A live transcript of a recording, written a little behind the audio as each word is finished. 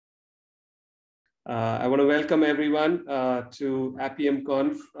I want to welcome everyone to Appium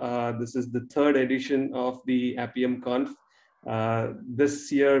Conf. This is the third edition of the Appium Conf.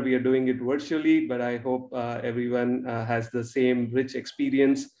 This year we are doing it virtually, but I hope everyone has the same rich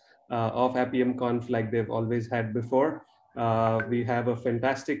experience of Appium Conf like they've always had before. We have a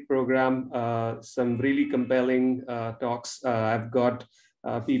fantastic program, some really compelling talks. I've got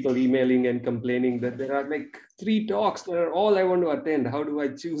people emailing and complaining that there are like 3 talks that are all I want to attend. How do I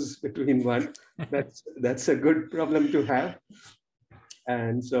choose between one? That's a good problem to have.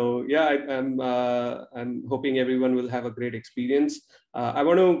 And so, yeah, I'm hoping everyone will have a great experience. I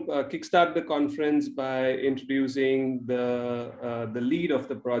want to kickstart the conference by introducing the lead of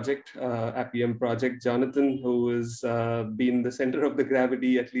the project, Appium project, Jonathan, who has been the center of the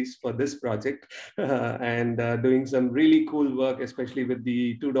gravity, at least for this project, and doing some really cool work, especially with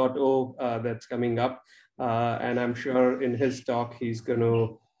the 2.0 that's coming up. And I'm sure in his talk, he's going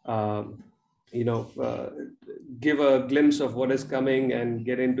to give a glimpse of what is coming and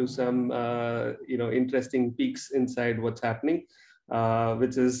get into some interesting peaks inside what's happening,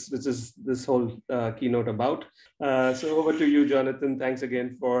 which is this whole keynote about. So over to you, Jonathan. Thanks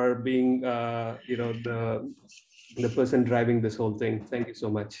again for being the person driving this whole thing. Thank you so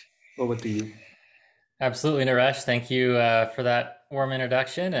much. Over to you. Absolutely, Naresh. Thank you for that warm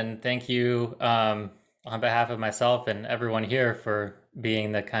introduction, and thank you on behalf of myself and everyone here for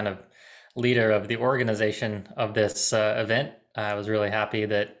being the kind of leader of the organization of this event. I was really happy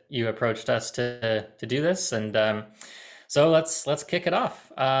that you approached us to do this, and so let's kick it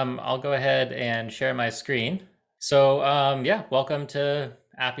off. I'll go ahead and share my screen. So yeah, welcome to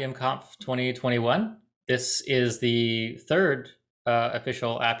Appium Conf 2021. This is the third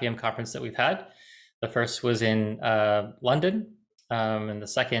official Appium conference that we've had. The first was in London, and the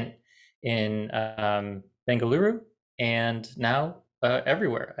second in Bengaluru, and now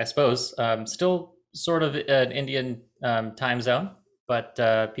everywhere, I suppose. Still sort of an Indian time zone,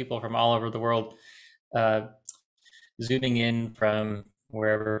 but people from all over the world zooming in from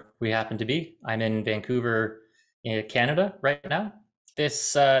wherever we happen to be. I'm in Vancouver, Canada right now.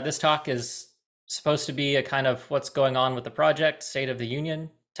 This talk is supposed to be a kind of what's going on with the project, State of the Union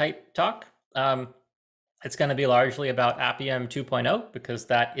type talk. It's going to be largely about Appium 2.0 because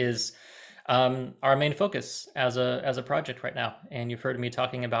that is our main focus as a project right now. And you've heard me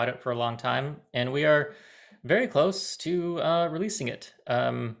talking about it for a long time, and we are very close to releasing it.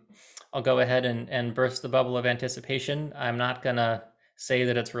 I'll go ahead and burst the bubble of anticipation. I'm not going to say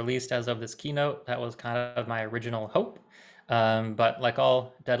that it's released as of this keynote. That was kind of my original hope. But like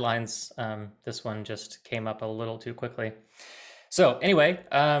all deadlines, this one just came up a little too quickly. So anyway,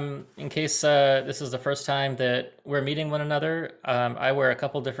 in case this is the first time that we're meeting one another, I wear a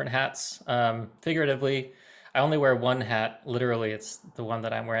couple different hats. Figuratively, I only wear one hat. Literally, it's the one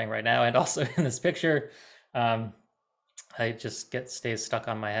that I'm wearing right now. And also in this picture, I just stays stuck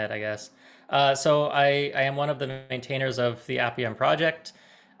on my head, I guess. So I am one of the maintainers of the Appium project.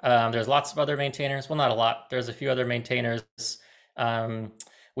 There's lots of other maintainers. Well, not a lot. There's a few other maintainers.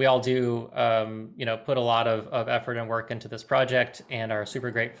 We all do, put a lot of effort and work into this project and are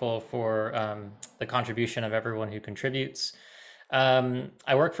super grateful for the contribution of everyone who contributes.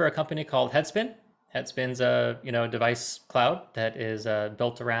 I work for a company called Headspin. Headspin's a device cloud that is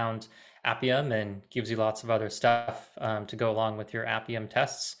built around Appium and gives you lots of other stuff to go along with your Appium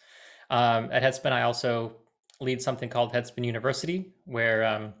tests. At Headspin, I also lead something called Headspin University,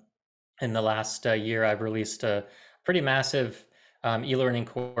 where in the last year I've released a pretty massive e-learning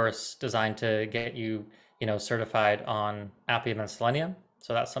course designed to get you, certified on Appium and Selenium.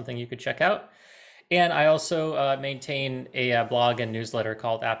 So that's something you could check out. And I also maintain a blog and newsletter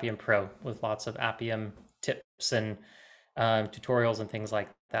called Appium Pro with lots of Appium tips and tutorials and things like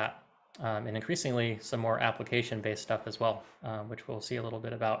that. And increasingly some more application-based stuff as well, which we'll see a little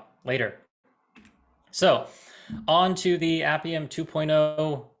bit about later. So on to the Appium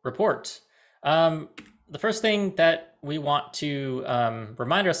 2.0 report. The first thing that we want to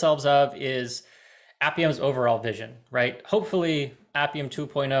remind ourselves of is Appium's overall vision, right? Hopefully, Appium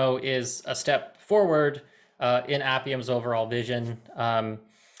 2.0 is a step forward in Appium's overall vision.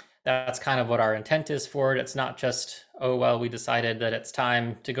 That's kind of what our intent is for it. It's not just, oh, well, we decided that it's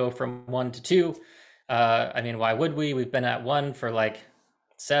time to go from 1 to 2. I mean, why would we? We've been at 1 for like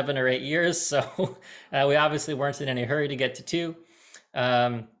 7 or 8 years, so we obviously weren't in any hurry to get to 2.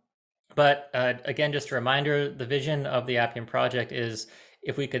 But again, just a reminder, the vision of the Appium project is,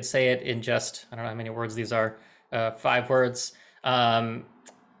 if we could say it in just, I don't know how many words these are, 5 words,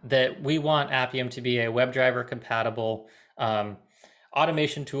 that we want Appium to be a WebDriver compatible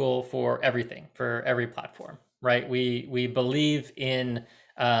automation tool for everything, for every platform, right? We believe in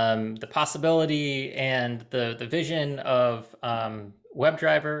the possibility and the vision of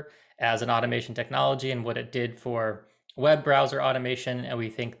WebDriver as an automation technology and what it did for web browser automation, and we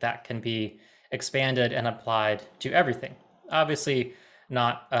think that can be expanded and applied to everything. Obviously,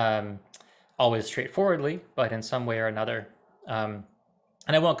 not always straightforwardly, but in some way or another. And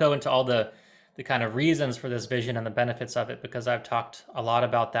I won't go into all the kind of reasons for this vision and the benefits of it, because I've talked a lot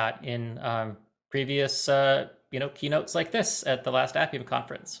about that in previous keynotes like this at the last Appium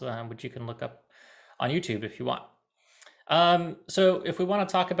conference, which you can look up on YouTube if you want. So if we want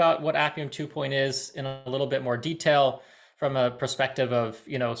to talk about what Appium 2.0 is in a little bit more detail from a perspective of,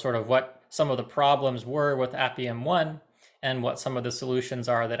 sort of what some of the problems were with Appium 1 and what some of the solutions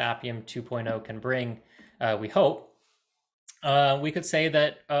are that Appium 2.0 can bring, we hope. We could say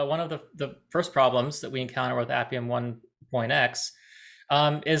that one of the first problems that we encounter with Appium 1.x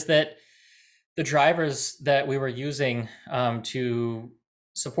is that the drivers that we were using to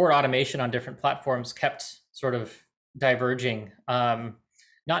support automation on different platforms kept sort of diverging,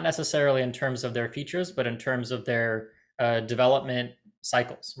 not necessarily in terms of their features, but in terms of their development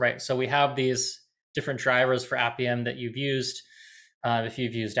cycles, right? So we have these different drivers for Appium that you've used if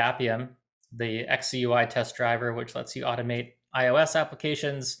you've used Appium. The XCUI test driver, which lets you automate iOS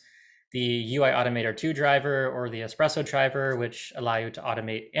applications, the UI Automator 2 driver, or the Espresso driver, which allow you to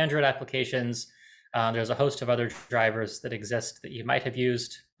automate Android applications. There's a host of other drivers that exist that you might have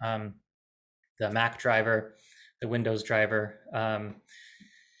used. The Mac driver, the Windows driver,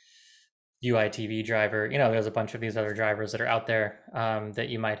 UI TV driver. There's a bunch of these other drivers that are out there that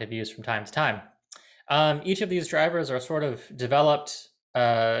you might have used from time to time. Each of these drivers are sort of developed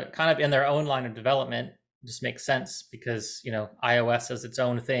kind of in their own line of development. It just makes sense because iOS is its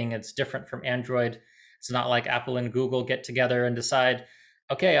own thing. It's different from Android. It's not like Apple and Google get together and decide,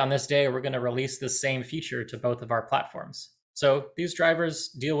 okay, on this day we're going to release this same feature to both of our platforms. So these drivers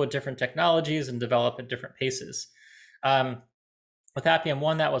deal with different technologies and develop at different paces. With Appium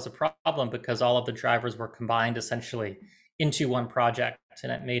 1, that was a problem because all of the drivers were combined essentially into one project,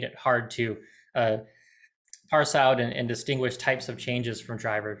 and it made it hard to parse out and distinguish types of changes from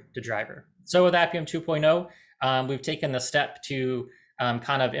driver to driver. So with Appium 2.0, we've taken the step to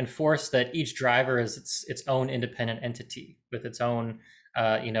kind of enforce that each driver is its own independent entity with its own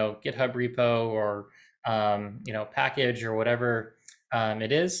GitHub repo or package or whatever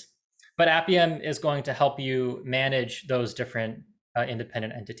it is. But Appium is going to help you manage those different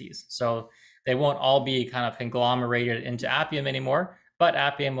independent entities. So they won't all be kind of conglomerated into Appium anymore, but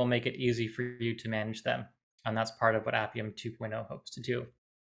Appium will make it easy for you to manage them. And that's part of what Appium 2.0 hopes to do.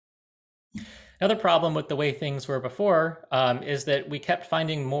 Another problem with the way things were before is that we kept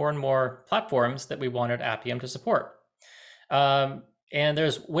finding more and more platforms that we wanted Appium to support. And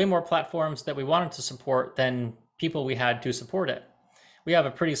there's way more platforms that we wanted to support than people we had to support it. We have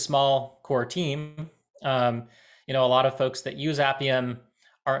a pretty small core team. A lot of folks that use Appium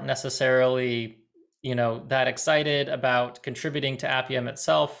aren't necessarily, that excited about contributing to Appium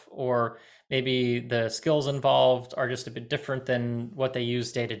itself, or maybe the skills involved are just a bit different than what they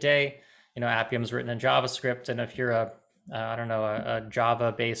use day to day. Appium's written in JavaScript, and if you're a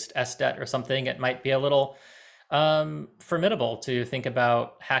Java-based SDET or something, it might be a little formidable to think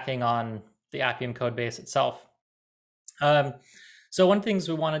about hacking on the Appium code base itself. So one of the things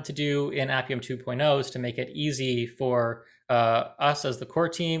we wanted to do in Appium 2.0 is to make it easy for us as the core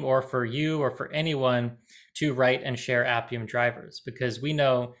team, or for you or for anyone, to write and share Appium drivers, because we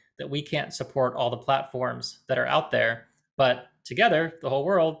know that we can't support all the platforms that are out there, but together, the whole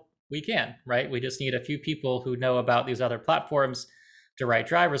world, we can, right? We just need a few people who know about these other platforms to write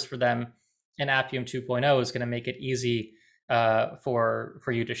drivers for them, and Appium 2.0 is going to make it easy for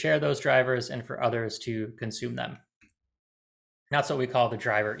you to share those drivers and for others to consume them. That's what we call the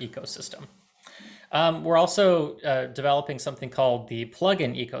driver ecosystem. We're also developing something called the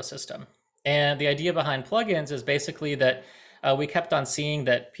plugin ecosystem. And the idea behind plugins is basically that we kept on seeing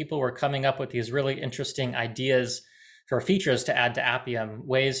that people were coming up with these really interesting ideas for features to add to Appium,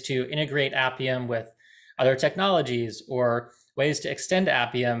 ways to integrate Appium with other technologies, or ways to extend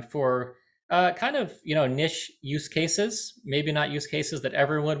Appium for kind of niche use cases, maybe not use cases that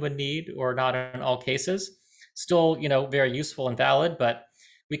everyone would need, or not in all cases. Still, very useful and valid, but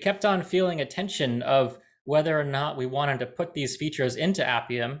we kept on feeling a tension of whether or not we wanted to put these features into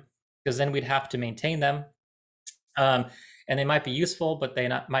Appium, because then we'd have to maintain them. And they might be useful, but they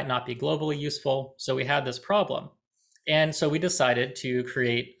might not be globally useful. So we had this problem. And so we decided to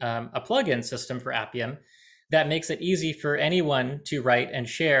create a plugin system for Appium that makes it easy for anyone to write and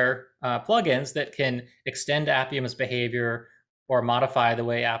share plugins that can extend Appium's behavior, or modify the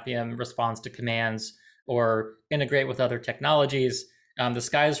way Appium responds to commands, or integrate with other technologies, The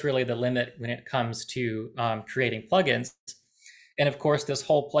sky's really the limit when it comes to creating plugins. And of course, this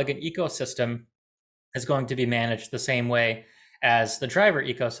whole plugin ecosystem is going to be managed the same way as the driver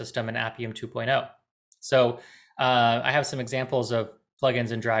ecosystem in Appium 2.0. So I have some examples of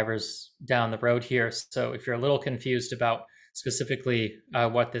plugins and drivers down the road here. So if you're a little confused about specifically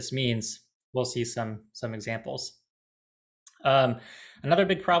what this means, we'll see some examples. Another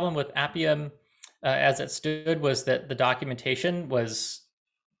big problem with Appium as it stood was that the documentation was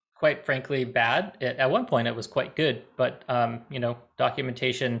quite frankly bad. At one point it was quite good, but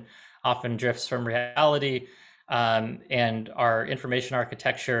documentation often drifts from reality, and our information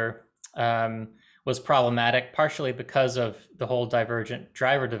architecture was problematic, partially because of the whole divergent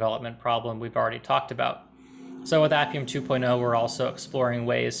driver development problem we've already talked about. So with Appium 2.0, we're also exploring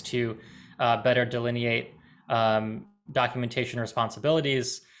ways to better delineate documentation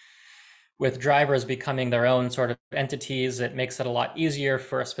responsibilities. With drivers becoming their own sort of entities, it makes it a lot easier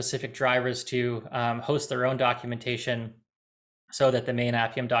for specific drivers to host their own documentation, so that the main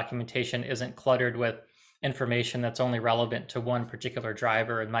Appium documentation isn't cluttered with information that's only relevant to one particular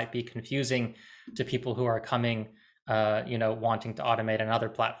driver and might be confusing to people who are coming, wanting to automate another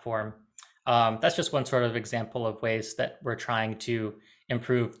platform. That's just one sort of example of ways that we're trying to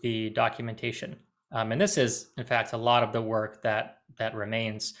improve the documentation. And this is, in fact, a lot of the work that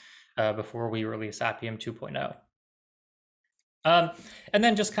remains before we release Appium 2.0. And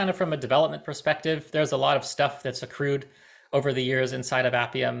then just kind of from a development perspective, there's a lot of stuff that's accrued over the years inside of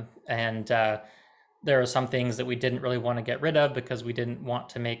Appium, and there are some things that we didn't really want to get rid of because we didn't want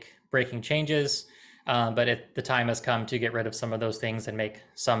to make breaking changes, but the time has come to get rid of some of those things and make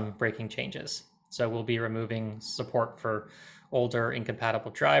some breaking changes. So we'll be removing support for older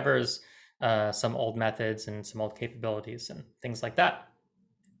incompatible drivers, some old methods and some old capabilities and things like that.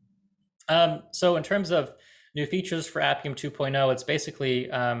 So in terms of new features for Appium 2.0, it's basically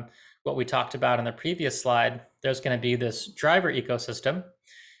what we talked about in the previous slide. There's going to be this driver ecosystem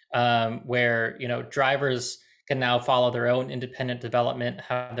where drivers can now follow their own independent development,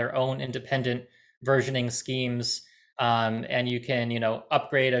 have their own independent versioning schemes, and you can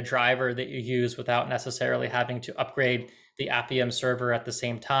upgrade a driver that you use without necessarily having to upgrade the Appium server at the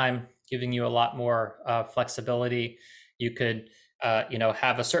same time, giving you a lot more flexibility. You could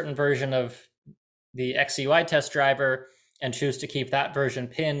have a certain version of the XUI test driver and choose to keep that version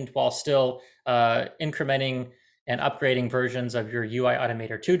pinned while still incrementing and upgrading versions of your UI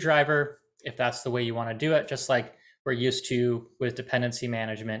Automator 2 driver, if that's the way you want to do it, just like we're used to with dependency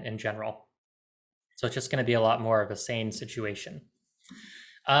management in general. So it's just going to be a lot more of a sane situation.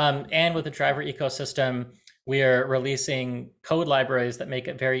 And with the driver ecosystem, we are releasing code libraries that make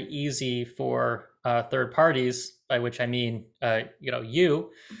it very easy for third parties, by which I mean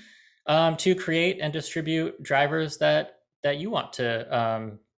you, to create and distribute drivers that you want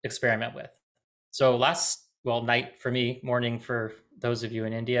to experiment with. So night for me, morning for those of you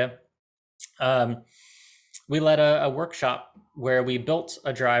in India, we led a workshop where we built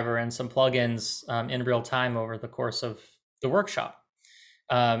a driver and some plugins in real time over the course of the workshop.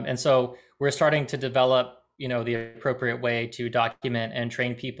 And so we're starting to develop the appropriate way to document and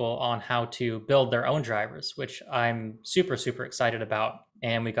train people on how to build their own drivers, which I'm super, super excited about.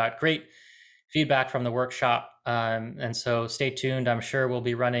 And we got great feedback from the workshop. And so stay tuned. I'm sure we'll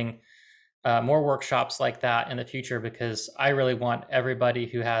be running more workshops like that in the future, because I really want everybody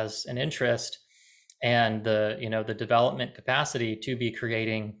who has an interest and the development capacity to be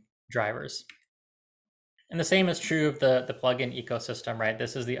creating drivers. And the same is true of the plugin ecosystem, right?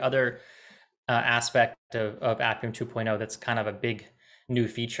 This is the other aspect of Appium 2.0 that's kind of a big new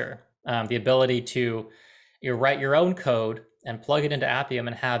feature. The ability to write your own code and plug it into Appium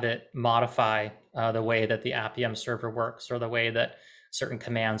and have it modify the way that the Appium server works or the way that certain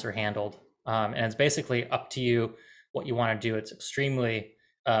commands are handled. And it's basically up to you what you want to do. It's extremely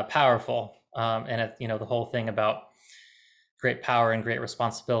powerful. And the whole thing about great power and great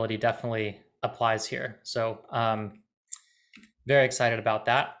responsibility definitely applies here. So very excited about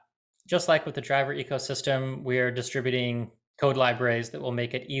that. Just like with the driver ecosystem, we're distributing code libraries that will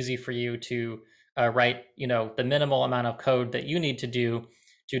make it easy for you to write, the minimal amount of code that you need to do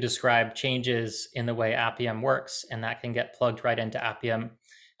to describe changes in the way Appium works, and that can get plugged right into Appium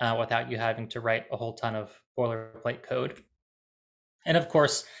without you having to write a whole ton of boilerplate code. And of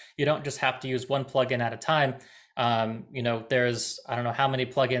course, you don't just have to use one plugin at a time. There's, I don't know how many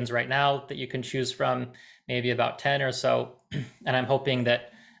plugins right now that you can choose from, maybe about 10 or so. And I'm hoping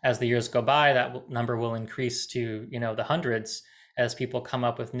that as the years go by, that number will increase to, the hundreds as people come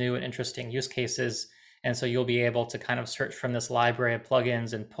up with new and interesting use cases. And so you'll be able to kind of search from this library of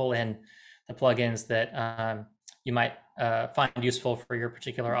plugins and pull in the plugins that you might find useful for your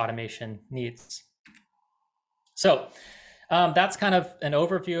particular automation needs. So that's kind of an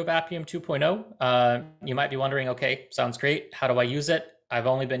overview of Appium 2.0. You might be wondering, okay, sounds great. How do I use it? I've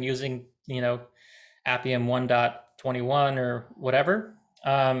only been using, Appium 1.21 or whatever.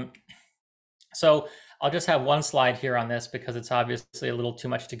 So I'll just have one slide here on this because it's obviously a little too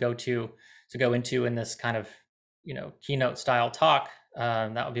much to go into in this kind of, keynote style talk.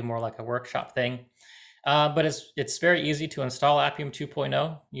 That would be more like a workshop thing. But it's very easy to install Appium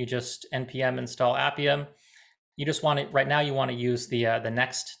 2.0. You just npm install Appium. You just want it right now. You want to use the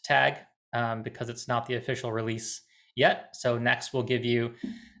next tag because it's not the official release yet. So next will give you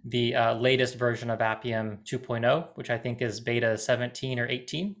the latest version of Appium 2.0, which I think is beta 17 or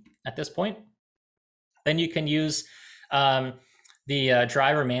 18 at this point. Then you can use the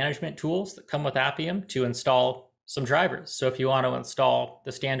driver management tools that come with Appium to install some drivers. So if you want to install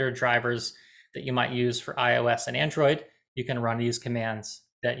the standard drivers that you might use for iOS and Android, you can run these commands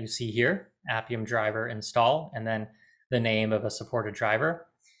that you see here, Appium driver install, and then the name of a supported driver.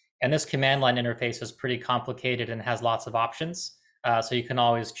 And this command line interface is pretty complicated and has lots of options. So you can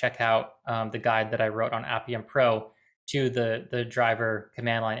always check out the guide that I wrote on Appium Pro to the driver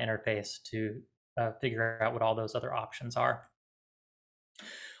command line interface to figure out what all those other options are.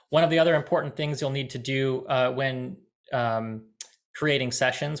 One of the other important things you'll need to do when creating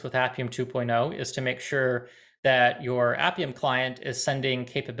sessions with Appium 2.0 is to make sure that your Appium client is sending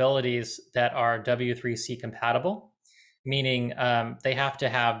capabilities that are W3C compatible, meaning they have to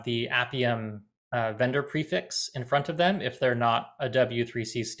have the Appium vendor prefix in front of them if they're not a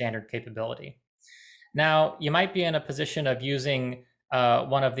W3C standard capability. Now, you might be in a position of using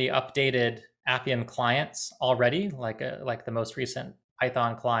one of the updated Appium clients already, like the most recent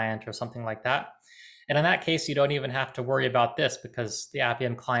Python client or something like that. And in that case, you don't even have to worry about this because the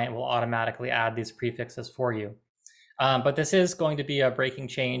Appium client will automatically add these prefixes for you. But this is going to be a breaking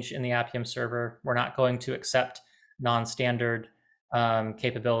change in the Appium server. We're not going to accept non-standard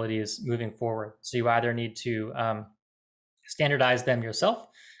capabilities moving forward. So you either need to standardize them yourself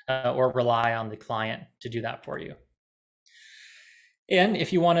or rely on the client to do that for you. And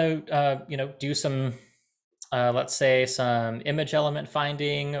if you want to, do some, let's say, some image element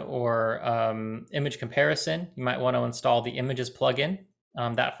finding or image comparison, you might want to install the images plugin.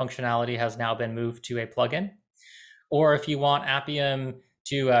 That functionality has now been moved to a plugin. Or if you want Appium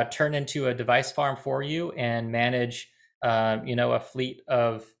to turn into a device farm for you and manage, a fleet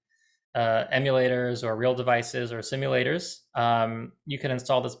of emulators or real devices or simulators, you can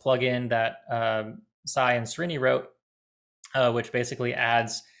install this plugin that Sai and Srini wrote, which basically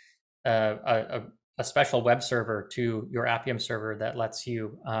adds a special web server to your Appium server that lets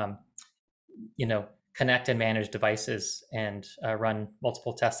you, connect and manage devices and run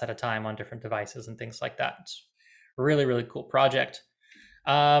multiple tests at a time on different devices and things like that. It's a really, really cool project.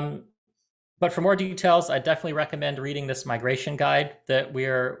 But for more details, I definitely recommend reading this migration guide that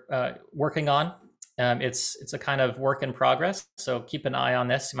we're working on. It's a kind of work in progress, so keep an eye on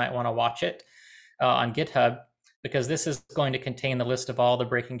this. You might want to watch it on GitHub, because this is going to contain the list of all the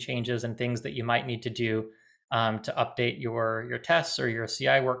breaking changes and things that you might need to do to update your tests or your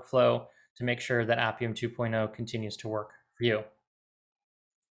CI workflow to make sure that Appium 2.0 continues to work for you.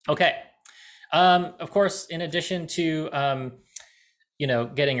 Okay. Of course, in addition to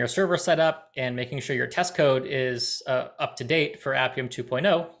getting your server set up and making sure your test code is up to date for Appium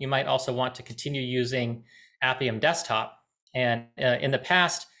 2.0, you might also want to continue using Appium Desktop. And in the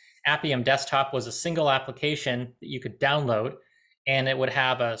past, Appium Desktop was a single application that you could download, and it would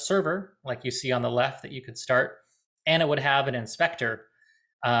have a server, like you see on the left, that you could start, and it would have an inspector,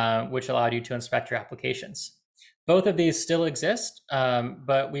 which allowed you to inspect your applications. Both of these still exist,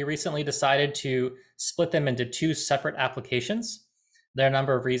 but we recently decided to split them into two separate applications. There are a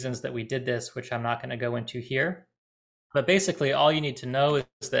number of reasons that we did this, which I'm not going to go into here. But basically, all you need to know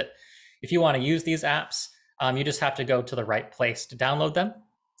is that if you want to use these apps, you just have to go to the right place to download them.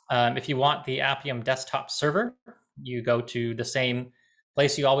 If you want the Appium Desktop server, you go to the same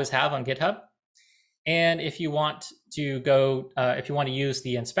place you always have on GitHub. And if you want to use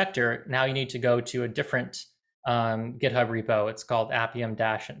the inspector, now you need to go to a different GitHub repo. It's called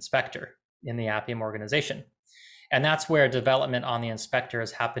Appium-inspector in the Appium organization. And that's where development on the inspector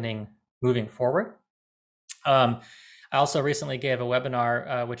is happening moving forward. I also recently gave a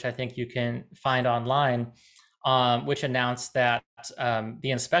webinar, which I think you can find online, which announced that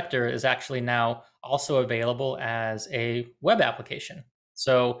the inspector is actually now also available as a web application.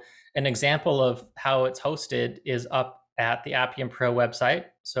 So an example of how it's hosted is up at the Appium Pro website.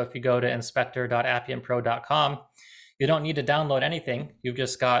 So if you go to inspector.appiumpro.com, you don't need to download anything. You've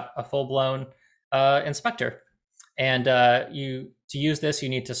just got a full-blown inspector. And to use this, you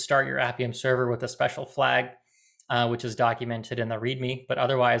need to start your Appium server with a special flag, which is documented in the README. But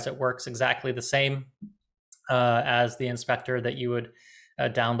otherwise, it works exactly the same as the inspector that you would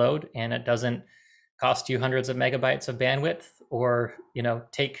download, and it doesn't cost you hundreds of megabytes of bandwidth, or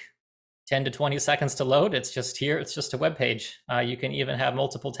take 10 to 20 seconds to load. It's just here. It's just a web page. You can even have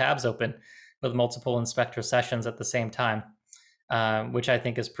multiple tabs open with multiple inspector sessions at the same time, which I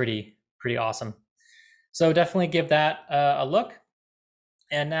think is pretty awesome. So definitely give that a look.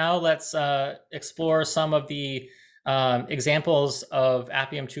 And now let's explore some of the examples of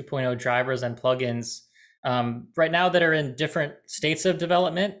Appium 2.0 drivers and plugins right now that are in different states of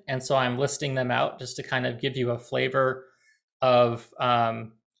development. And so I'm listing them out just to kind of give you a flavor of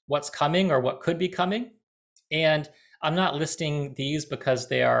what's coming or what could be coming. And I'm not listing these because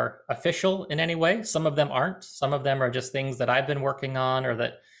they are official in any way. Some of them aren't. Some of them are just things that I've been working on or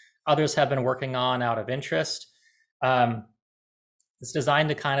that others have been working on out of interest. It's designed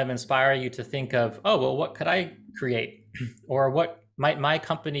to kind of inspire you to think of, oh, well, what could I create? Or what might my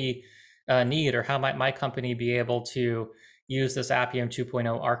company need? Or how might my company be able to use this Appium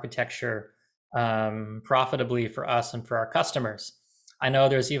 2.0 architecture profitably for us and for our customers? I know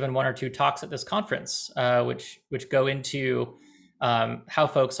there's even one or two talks at this conference which go into how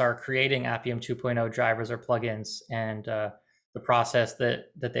folks are creating Appium 2.0 drivers or plugins, and the process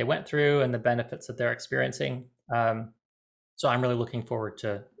that they went through and the benefits that they're experiencing. So I'm really looking forward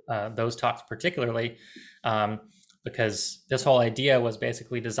to those talks particularly, because this whole idea was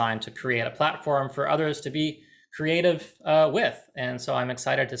basically designed to create a platform for others to be creative with. And so I'm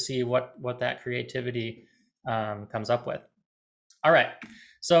excited to see what that creativity comes up with. All right,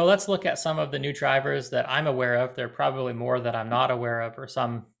 so let's look at some of the new drivers that I'm aware of. There are probably more that I'm not aware of, or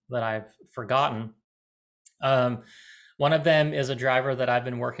some that I've forgotten. One of them is a driver that I've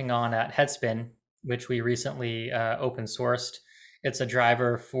been working on at Headspin, which we recently open sourced. It's a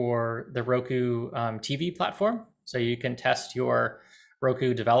driver for the Roku TV platform. So you can test your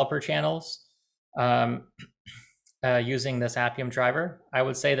Roku developer channels using this Appium driver. I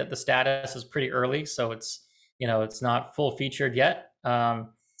would say that the status is pretty early, so it's not full featured yet.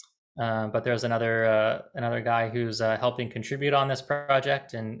 But there's another guy who's helping contribute on this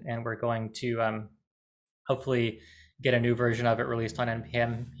project, and we're going to hopefully get a new version of it released on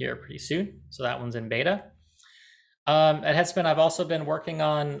NPM here pretty soon. So that one's in beta. At Headspin, I've also been working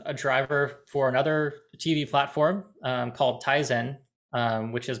on a driver for another TV platform called Tizen,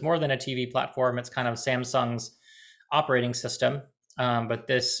 which is more than a TV platform. It's kind of Samsung's operating system, but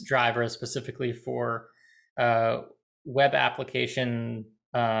this driver is specifically for web application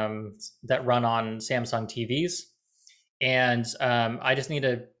that run on Samsung TVs. And I just need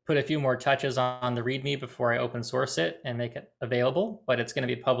to put a few more touches on the README before I open source it and make it available, but it's going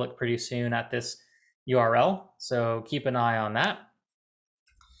to be public pretty soon at this URL. So keep an eye on that.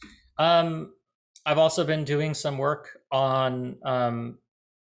 I've also been doing some work on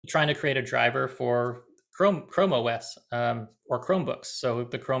trying to create a driver for Chrome OS or Chromebooks. So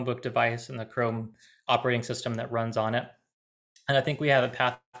the Chromebook device and the Chrome operating system that runs on it. And I think we have a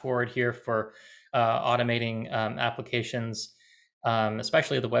path forward here for automating applications,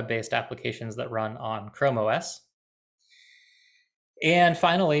 especially the web-based applications that run on Chrome OS. And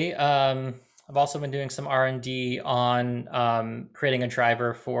finally, I've also been doing some R&D on creating a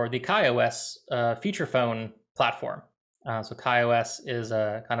driver for the KaiOS feature phone platform. So KaiOS is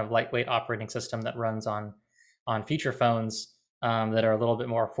a kind of lightweight operating system that runs on feature phones that are a little bit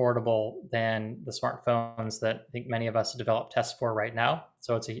more affordable than the smartphones that I think many of us develop tests for right now.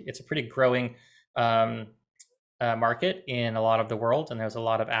 So it's a pretty growing market in a lot of the world, and there's a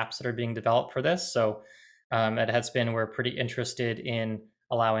lot of apps that are being developed for this. So at Headspin, we're pretty interested in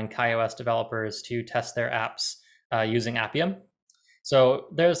allowing KaiOS developers to test their apps using Appium. So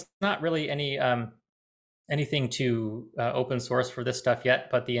there's not really anything to open source for this stuff yet,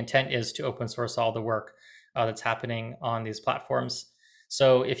 but the intent is to open source all the work that's happening on these platforms.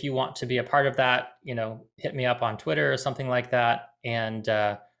 So if you want to be a part of that, hit me up on Twitter or something like that, and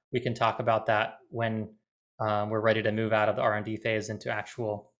we can talk about that when we're ready to move out of the R&D phase into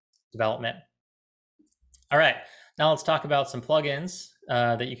actual development. All right, now let's talk about some plugins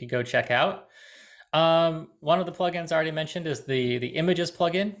that you could go check out. One of the plugins I already mentioned is the images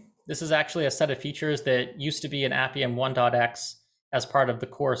plugin. This is actually a set of features that used to be in Appium 1.x as part of the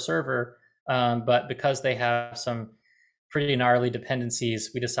core server, but because they have some pretty gnarly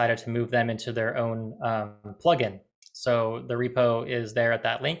dependencies, we decided to move them into their own plugin. So the repo is there at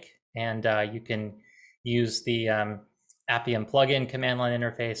that link, and you can use the Appium plugin command line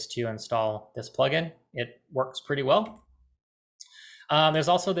interface to install this plugin. It works pretty well. There's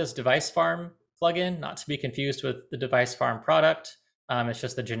also this device farm plugin, not to be confused with the Device Farm product. It's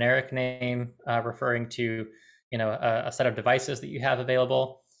just the generic name referring to a set of devices that you have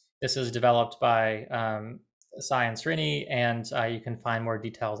available. This is developed by Sai and Srini, and you can find more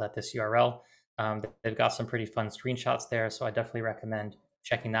details at this URL. They've got some pretty fun screenshots there, so I definitely recommend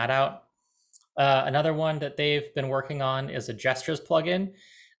checking that out. Another one that they've been working on is a gestures plugin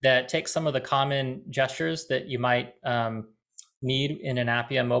that takes some of the common gestures that you might need in an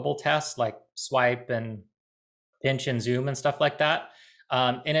Appium mobile test, like swipe and pinch and zoom and stuff like that.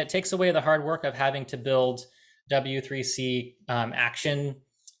 And it takes away the hard work of having to build W3C action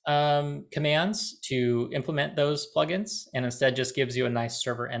commands to implement those plugins, and instead just gives you a nice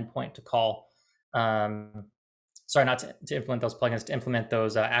server endpoint to call. Sorry, not to implement those plugins, to implement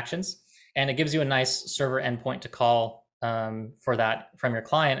those actions. And it gives you a nice server endpoint to call for that from your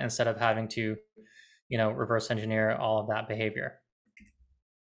client, instead of having to, reverse engineer all of that behavior.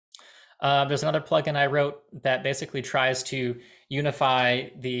 There's another plugin I wrote that basically tries to unify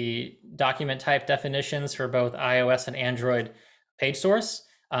the document type definitions for both iOS and Android page source.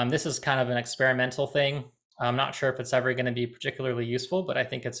 This is kind of an experimental thing. I'm not sure if it's ever going to be particularly useful, but I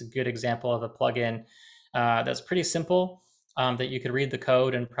think it's a good example of a plugin that's pretty simple, that you could read the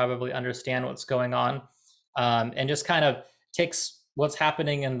code and probably understand what's going on, and just kind of takes what's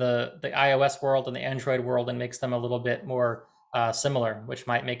happening in the iOS world and the Android world and makes them a little bit more similar, which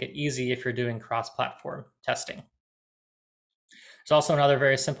might make it easy if you're doing cross-platform testing. There's also another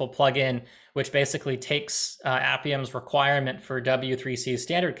very simple plugin which basically takes Appium's requirement for W3C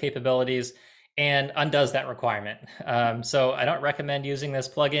standard capabilities and undoes that requirement. So I don't recommend using this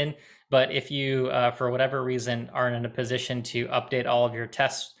plugin, but if you, for whatever reason, aren't in a position to update all of your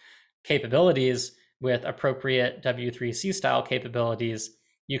test capabilities with appropriate W3C style capabilities,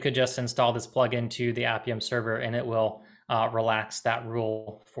 you could just install this plugin to the Appium server and it will relax that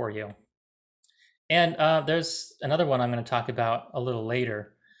rule for you. And there's another one I'm going to talk about a little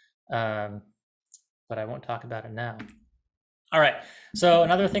later, but I won't talk about it now. All right, so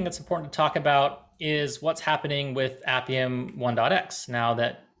another thing that's important to talk about is what's happening with Appium 1.x now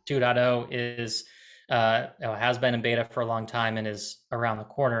that 2.0 is has been in beta for a long time and is around the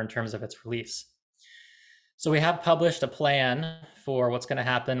corner in terms of its release. So we have published a plan for what's going to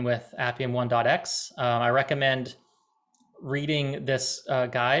happen with Appium 1.x. I recommend reading this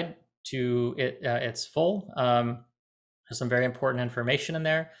guide to its full. There's some very important information in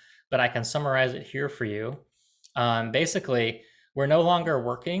there, but I can summarize it here for you. Basically, we're no longer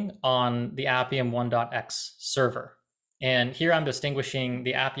working on the Appium 1.x server. And here I'm distinguishing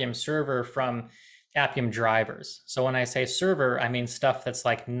the Appium server from Appium drivers. So when I say server, I mean stuff that's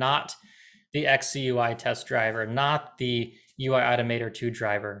like not the XCUI test driver, not the UI Automator 2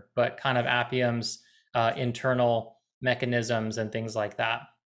 driver, but kind of Appium's internal mechanisms and things like that.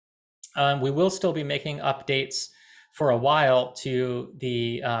 We will still be making updates for a while to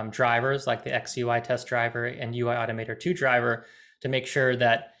the drivers like the XUI test driver and UI Automator 2 driver to make sure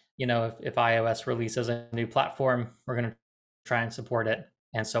that, if iOS releases a new platform, we're going to try and support it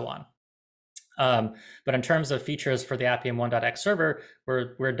and so on. But in terms of features for the Appium 1.x server,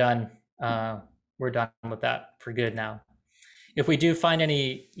 we're done. We're done with that for good now. If we do find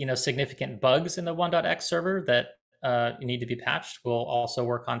any, significant bugs in the 1.x server that need to be patched, we'll also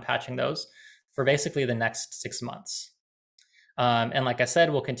work on patching those for basically the next 6 months. And like I said,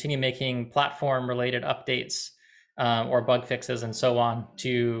 we'll continue making platform-related updates or bug fixes and so on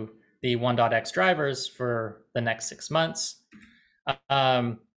to the 1.x drivers for the next 6 months.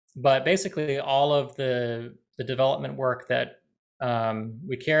 But basically, all of the development work that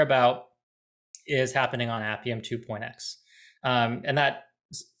we care about is happening on Appium 2.x. And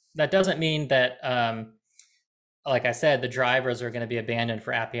that doesn't mean that, like I said, the drivers are going to be abandoned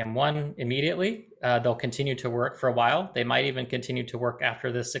for Appium 1 immediately. They'll continue to work for a while. They might even continue to work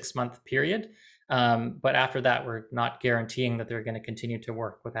after the 6-month period. But after that, we're not guaranteeing that they're going to continue to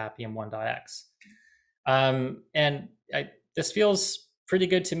work with Appium 1.x. And this feels pretty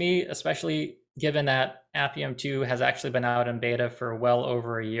good to me, especially given that Appium 2 has actually been out in beta for well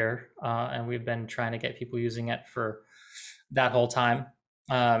over a year. And we've been trying to get people using it for that whole time.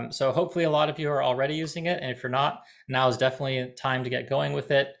 So hopefully a lot of you are already using it. And if you're not, now is definitely time to get going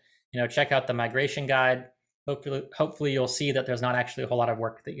with it. Check out the migration guide. Hopefully you'll see that there's not actually a whole lot of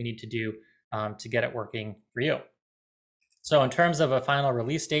work that you need to do to get it working for you. So in terms of a final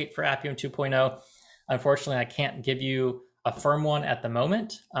release date for Appium 2.0, unfortunately, I can't give you a firm one at the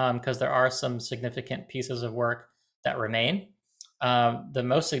moment because there are some significant pieces of work that remain. The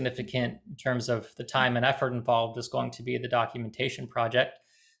most significant in terms of the time and effort involved is going to be the documentation project.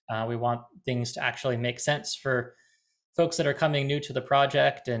 We want things to actually make sense for folks that are coming new to the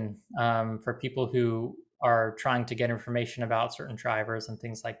project, and for people who are trying to get information about certain drivers and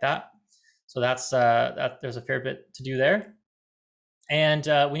things like that. So that's there's a fair bit to do there. And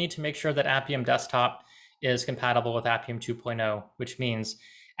we need to make sure that Appium Desktop is compatible with Appium 2.0, which means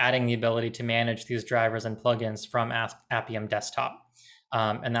adding the ability to manage these drivers and plugins from Appium Desktop.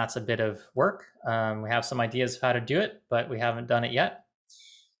 And that's a bit of work. We have some ideas of how to do it, but we haven't done it yet.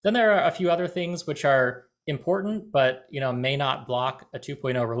 Then there are a few other things which are important, but may not block a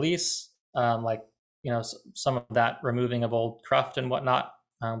 2.0 release, like some of that removing of old cruft and whatnot.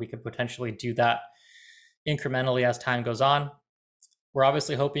 We could potentially do that incrementally as time goes on. We're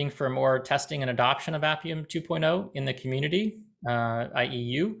obviously hoping for more testing and adoption of Appium 2.0 in the community, i.e.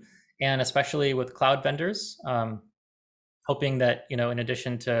 you, and especially with cloud vendors. Hoping that, in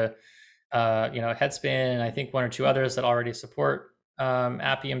addition to, Headspin, and I think one or two others that already support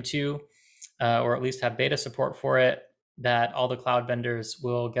Appium 2, or at least have beta support for it, that all the cloud vendors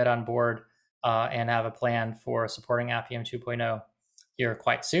will get on board and have a plan for supporting Appium 2.0 here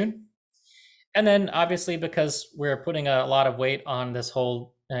quite soon. And then obviously, because we're putting a lot of weight on this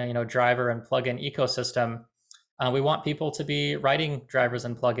whole driver and plugin ecosystem, we want people to be writing drivers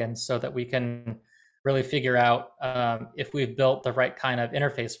and plugins so that we can really figure out if we've built the right kind of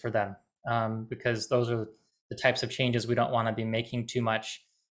interface for them, because those are the types of changes we don't want to be making too much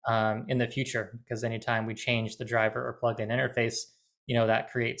in the future, because anytime we change the driver or plugin interface,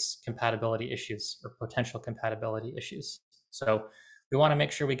 that creates compatibility issues or potential compatibility issues. So we want to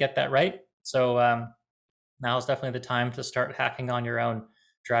make sure we get that right. So now is definitely the time to start hacking on your own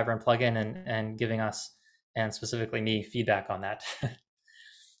driver and plugin and giving us, and specifically me, feedback on that.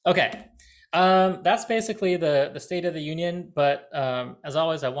 Okay, that's basically the state of the union. But as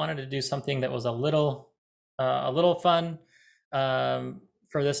always, I wanted to do something that was a little fun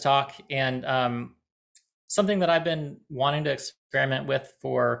for this talk, and something that I've been wanting to experiment with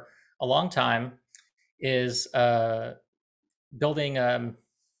for a long time is building a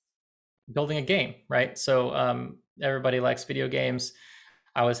game, right? So everybody likes video games.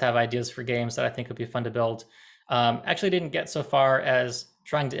 I always have ideas for games that I think would be fun to build. Actually didn't get so far as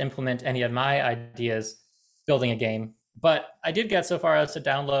trying to implement any of my ideas building a game, but I did get so far as to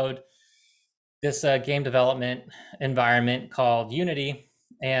download this game development environment called Unity,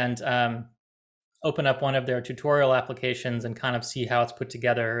 and open up one of their tutorial applications and kind of see how it's put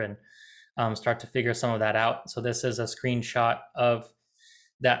together, and start to figure some of that out. So this is a screenshot of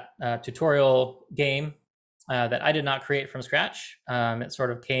that tutorial game that I did not create from scratch. It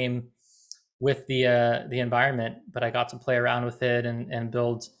sort of came with the environment, but I got to play around with it and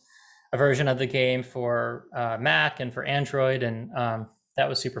build a version of the game for Mac and for Android, and that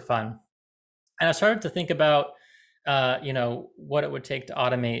was super fun. And I started to think about what it would take to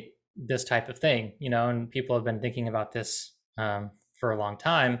automate this type of thing, and people have been thinking about this for a long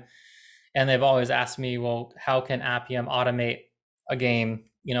time, and they've always asked me, well, how can Appium automate a game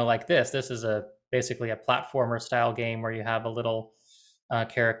like this? This is basically a platformer style game where you have a little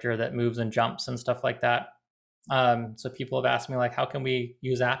character that moves and jumps and stuff like that. So people have asked me, like, how can we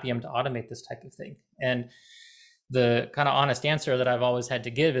use Appium to automate this type of thing? And the kind of honest answer that I've always had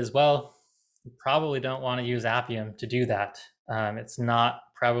to give is, well, you probably don't want to use Appium to do that. It's not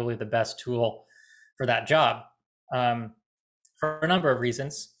probably the best tool for that job, for a number of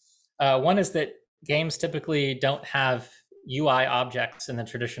reasons. One is that games typically don't have UI objects in the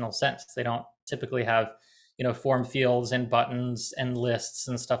traditional sense. They don't typically have form fields and buttons and lists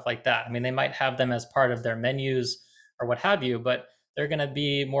and stuff like that. I mean, they might have them as part of their menus or what have you, but they're going to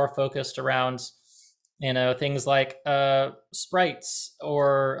be more focused around things like sprites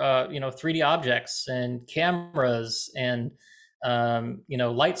or 3D objects and cameras and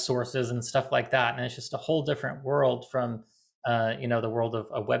light sources and stuff like that. And it's just a whole different world from the world of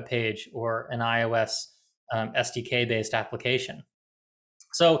a web page or an iOS SDK based application.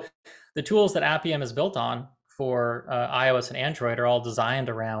 So the tools that Appium is built on for iOS and Android are all designed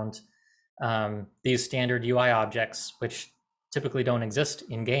around these standard UI objects, which typically don't exist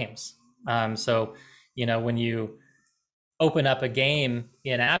in games. So when you open up a game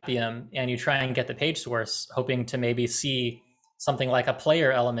in Appium and you try and get the page source, hoping to maybe see something like a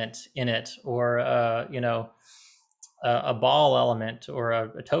player element in it, or a ball element or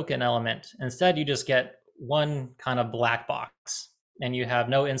a token element, instead you just get one kind of black box, and you have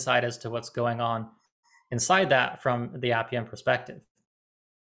no insight as to what's going on inside that from the Appium perspective.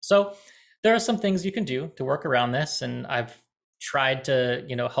 So there are some things you can do to work around this, and I've tried to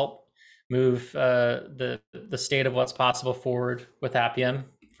help move the state of what's possible forward with Appium.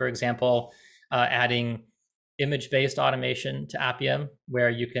 For example, adding image-based automation to Appium, where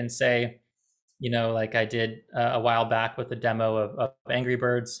you can say, like I did a while back with the demo of Angry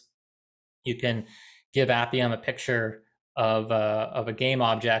Birds. You can give Appium a picture of a game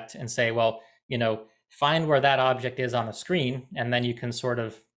object and say, well, find where that object is on the screen, and then you can sort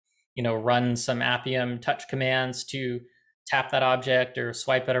of, run some Appium touch commands to tap that object or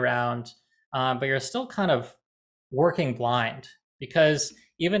swipe it around. But you're still kind of working blind, because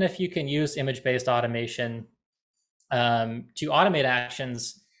even if you can use image-based automation to automate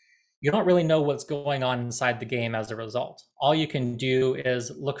actions, you don't really know what's going on inside the game as a result. All you can do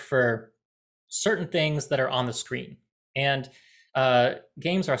is look for certain things that are on the screen. And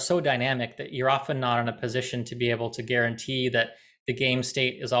games are so dynamic that you're often not in a position to be able to guarantee that the game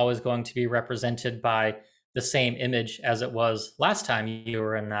state is always going to be represented by the same image as it was last time you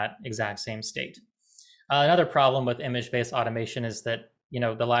were in that exact same state. Another problem with image-based automation is that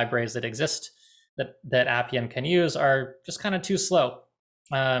the libraries that exist that Appium can use are just kind of too slow.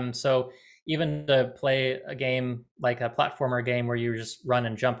 So even to play a game like a platformer game where you just run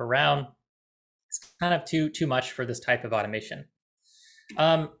and jump around, it's kind of too much for this type of automation.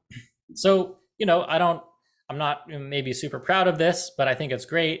 So I'm not maybe super proud of this, but I think it's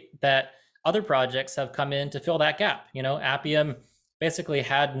great that other projects have come in to fill that gap. Appium basically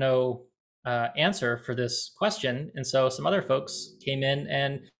had no answer for this question, and so some other folks came in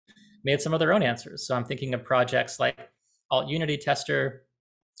and made some of their own answers. So I'm thinking of projects like Alt Unity Tester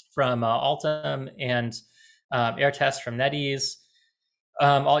from Altum and AirTest from NetEase.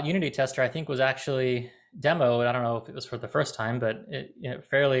 Alt Unity Tester, I think, was actually demoed. I don't know if it was for the first time, but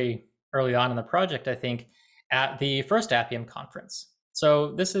fairly early on in the project, I think, at the first Appium conference.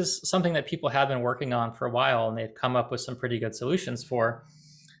 So this is something that people have been working on for a while, and they've come up with some pretty good solutions for.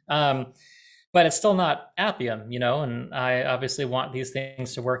 But it's still not Appium, and I obviously want these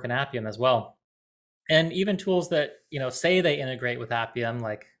things to work in Appium as well. And even tools that, say they integrate with Appium,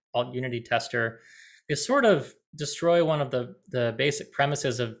 like Alt Unity Tester, they sort of destroy one of the basic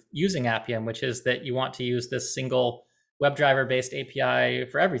premises of using Appium, which is that you want to use this single WebDriver-based API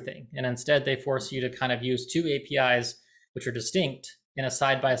for everything. And instead, they force you to kind of use two APIs, which are distinct, in a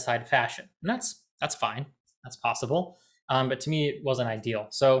side-by-side fashion. And that's fine. That's possible. But to me, it wasn't ideal.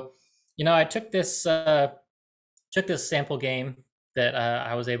 So, I took this sample game that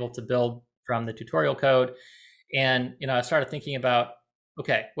I was able to build from the tutorial code, and I started thinking about,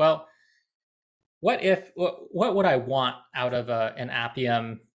 okay, well, what would I want out of an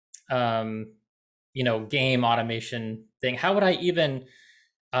Appium game automation thing? How would I even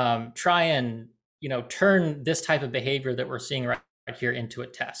try and turn this type of behavior that we're seeing right here into a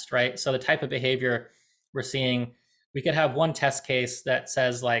test, right? So the type of behavior we're seeing, we could have one test case that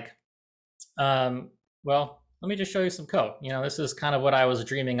says like, well, let me just show you some code. This is kind of what I was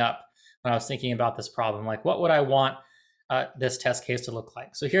dreaming up when I was thinking about this problem. Like, what would I want this test case to look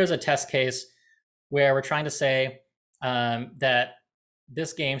like? So here's a test case where we're trying to say that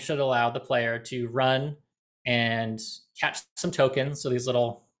this game should allow the player to run and catch some tokens, so these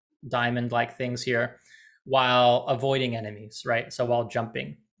little diamond-like things here, while avoiding enemies, right? So while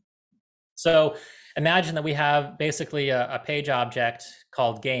jumping. So imagine that we have basically a page object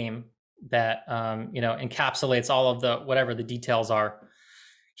called game that encapsulates all of the whatever the details are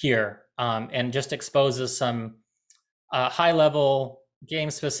here, and just exposes some high-level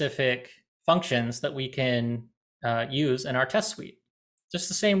game-specific functions that we can use in our test suite. Just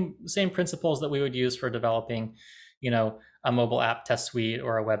the same principles that we would use for developing, a mobile app test suite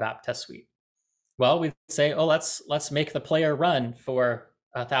or a web app test suite. Well, we'd say, oh, let's make the player run for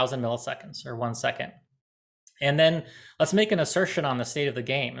 1,000 milliseconds or 1 second. And then let's make an assertion on the state of the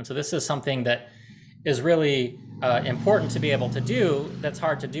game. And so this is something that is really important to be able to do that's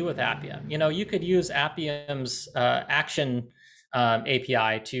hard to do with Appium. You could use Appium's action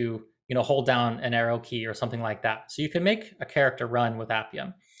API to hold down an arrow key or something like that. So you can make a character run with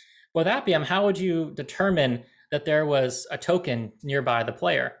Appium. With Appium, how would you determine that there was a token nearby the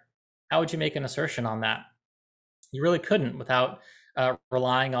player? How would you make an assertion on that? You really couldn't without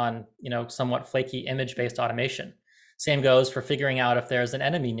relying on somewhat flaky image-based automation. Same goes for figuring out if there's an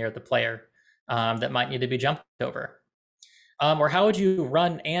enemy near the player that might need to be jumped over. Or how would you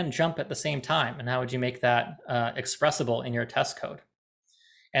run and jump at the same time? And how would you make that expressible in your test code?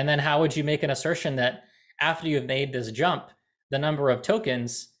 And then how would you make an assertion that after you've made this jump, the number of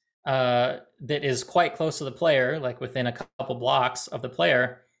tokens that is quite close to the player, like within a couple blocks of the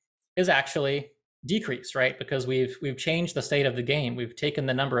player, is actually decreased, right? Because we've changed the state of the game. We've taken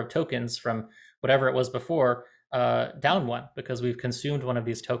the number of tokens from whatever it was before down one because we've consumed one of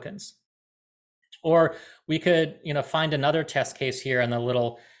these tokens. Or we could find another test case here in the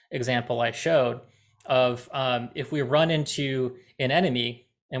little example I showed of if we run into an enemy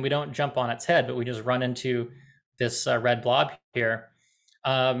and we don't jump on its head, but we just run into this red blob here,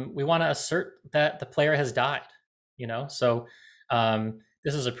 we want to assert that the player has died, So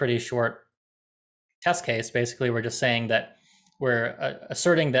this is a pretty short test case. Basically, we're just saying that we're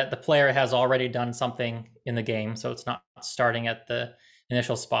asserting that the player has already done something in the game, so it's not starting at the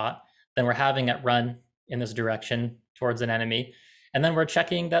initial spot. Then we're having it run in this direction towards an enemy, and then we're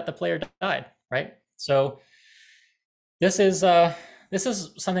checking that the player died, right? So this is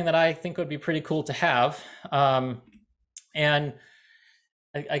something that I think would be pretty cool to have. And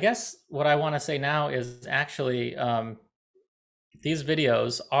I guess what I want to say now is actually these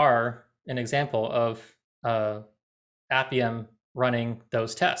videos are an example of Appium running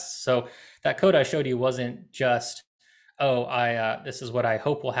those tests. So that code I showed you wasn't just, this is what I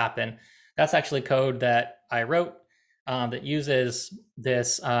hope will happen. That's actually code that I wrote that uses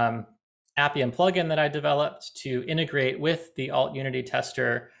this Appium plugin that I developed to integrate with the Alt Unity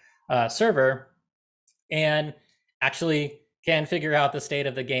tester server, and actually can figure out the state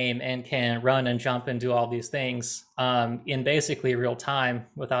of the game and can run and jump and do all these things in basically real time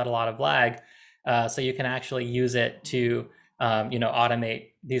without a lot of lag. So you can actually use it to automate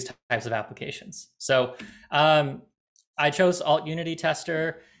these types of applications. So I chose Alt Unity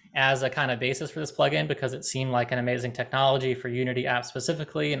Tester as a kind of basis for this plugin because it seemed like an amazing technology for Unity apps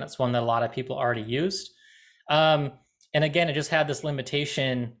specifically, and it's one that a lot of people already used. And again, it just had this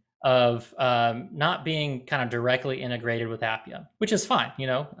limitation of not being kind of directly integrated with Appium, which is fine.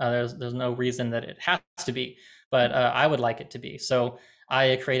 There's no reason that it has to be, but I would like it to be. So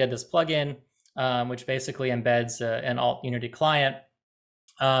I created this plugin, which basically embeds an Alt Unity client.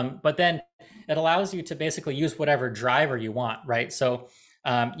 But then it allows you to basically use whatever driver you want, right? So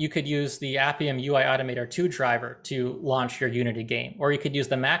you could use the Appium UI Automator 2 driver to launch your Unity game, or you could use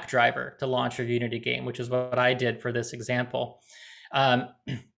the Mac driver to launch your Unity game, which is what I did for this example.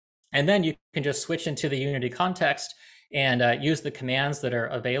 And then you can just switch into the Unity context and use the commands that are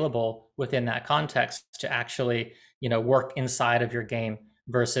available within that context to actually, work inside of your game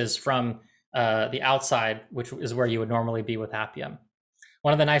versus from the outside, which is where you would normally be with Appium.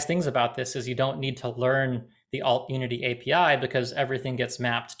 One of the nice things about this is you don't need to learn the Alt Unity API because everything gets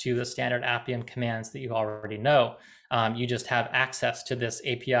mapped to the standard Appium commands that you already know. You just have access to this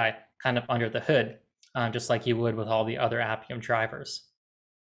API kind of under the hood, just like you would with all the other Appium drivers.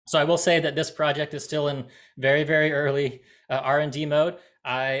 So I will say that this project is still in very, very early R&D mode.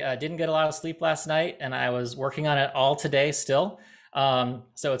 I didn't get a lot of sleep last night, and I was working on it all today still.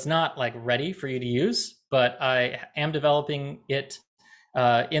 So it's not like ready for you to use, but I am developing it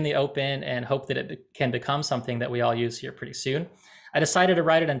in the open and hope that it can become something that we all use here pretty soon. I decided to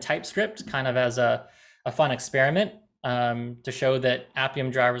write it in TypeScript kind of as a fun experiment to show that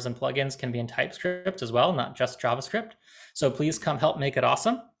Appium drivers and plugins can be in TypeScript as well, not just JavaScript. So please come help make it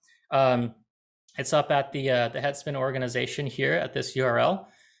awesome. It's up at the Headspin organization here at this URL.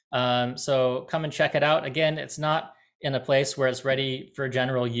 So come and check it out. Again, it's not in a place where it's ready for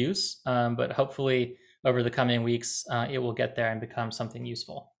general use, but hopefully over the coming weeks, it will get there and become something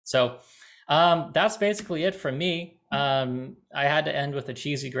useful. So that's basically it from me. I had to end with a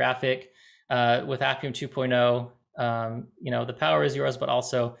cheesy graphic with Appium 2.0. The power is yours, but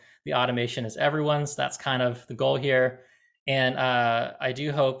also the automation is everyone's. That's kind of the goal here. And I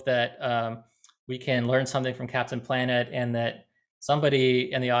do hope that we can learn something from Captain Planet and that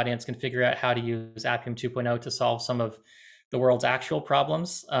somebody in the audience can figure out how to use Appium 2.0 to solve some of the world's actual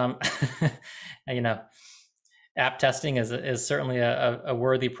problems. App testing is certainly a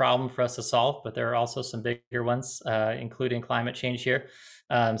worthy problem for us to solve, but there are also some bigger ones, including climate change here.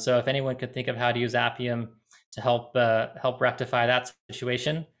 So if anyone could think of how to use Appium to help rectify that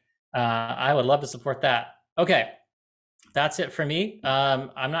situation, I would love to support that. Okay. That's it for me.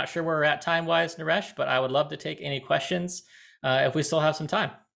 I'm not sure where we're at time-wise, Naresh, but I would love to take any questions if we still have some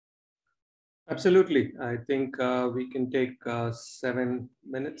time. Absolutely. I think we can take 7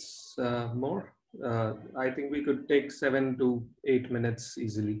 minutes more. I think we could take 7 to 8 minutes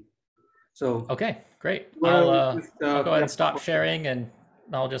easily. So okay, great. I'll go ahead and stop sharing, and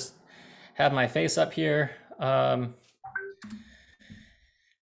I'll just have my face up here. That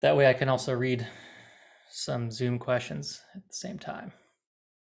way I can also read some Zoom questions at the same time.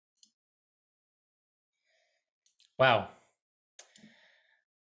 Wow.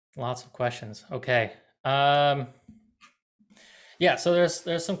 Lots of questions. Okay. Yeah, so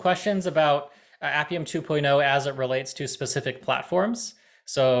there's some questions about Appium 2.0 as it relates to specific platforms.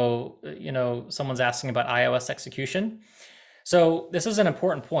 So, someone's asking about iOS execution. So this is an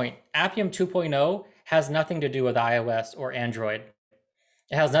important point. Appium 2.0 has nothing to do with iOS or Android.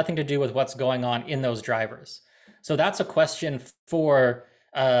 It has nothing to do with what's going on in those drivers. So that's a question for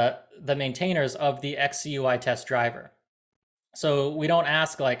the maintainers of the XCUI test driver. So we don't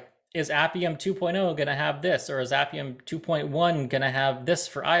ask like, is Appium 2.0 going to have this, or is Appium 2.1 going to have this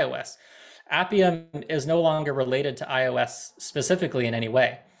for iOS? Appium is no longer related to iOS specifically in any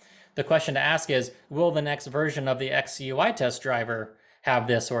way. The question to ask is, will the next version of the XCUI test driver have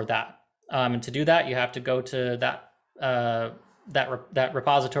this or that? And to do that, you have to go to that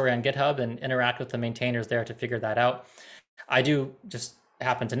repository on GitHub and interact with the maintainers there to figure that out. I do just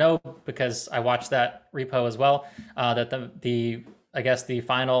happen to know, because I watched that repo as well, that the I guess the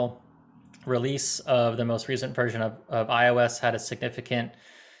final release of the most recent version of iOS had a significant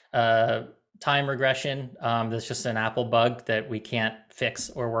time regression. That's just an Apple bug that we can't fix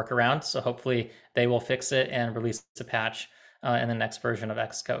or work around. So hopefully they will fix it and release a patch in the next version of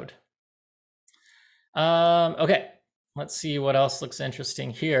Xcode. Okay, let's see what else looks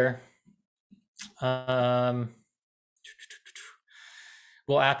interesting here.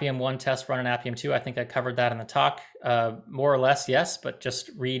 Will Appium 1 test run in Appium 2? I think I covered that in the talk. More or less, yes, but just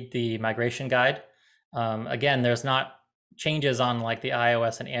read the migration guide. Again, there's not changes on like the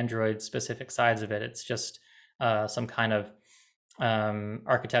iOS and Android specific sides of it. It's just some kind of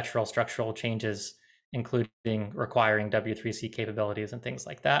architectural, structural changes, including requiring W3C capabilities and things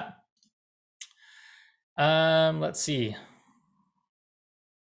like that. Let's see.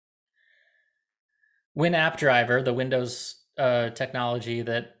 WinAppDriver, the Windows technology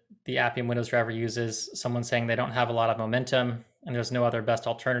that the Appium Windows driver uses, someone saying they don't have a lot of momentum and there's no other best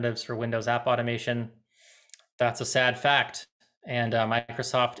alternatives for Windows app automation. That's a sad fact. And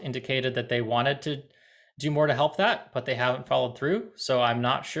Microsoft indicated that they wanted to do more to help that, but they haven't followed through. So I'm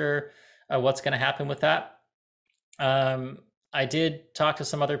not sure what's going to happen with that. I did talk to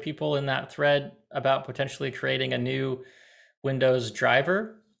some other people in that thread about potentially creating a new Windows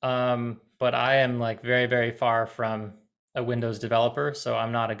driver, but I am like very, very far from a Windows developer, so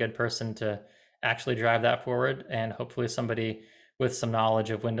I'm not a good person to actually drive that forward. And hopefully somebody with some knowledge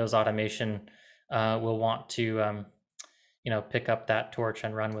of Windows automation will want to pick up that torch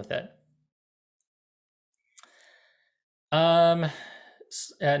and run with it. Neha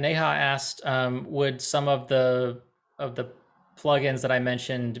asked, would some of the plugins that I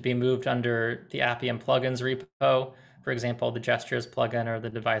mentioned be moved under the Appium plugins repo? For example, the gestures plugin or the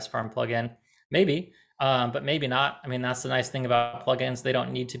device farm plugin? Maybe, but maybe not. I mean, that's the nice thing about plugins. They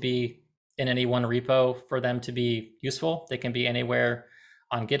don't need to be in any one repo for them to be useful. They can be anywhere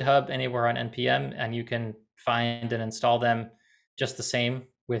on GitHub, anywhere on NPM, and you can find and install them just the same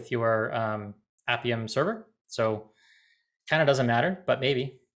with your Appium server. So kind of doesn't matter, but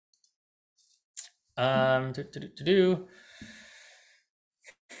maybe.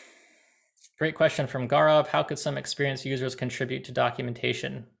 Great question from Gaurav. How could some experienced users contribute to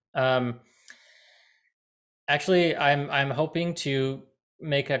documentation? Actually, I'm hoping to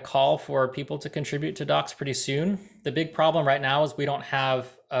make a call for people to contribute to docs pretty soon. The big problem right now is we don't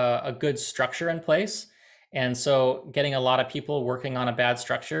have a good structure in place. And so getting a lot of people working on a bad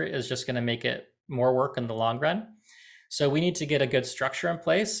structure is just going to make it more work in the long run. So we need to get a good structure in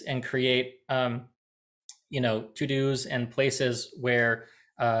place and create to-dos and places where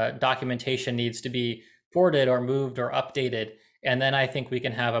documentation needs to be ported or moved or updated. And then I think we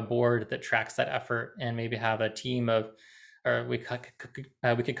can have a board that tracks that effort and maybe have a team of, or we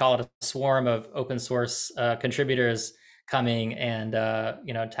could call it a swarm of open source contributors coming and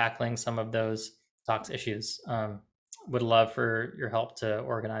tackling some of those docs issues. Would love for your help to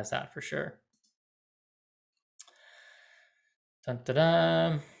organize that for sure. Dun, dun,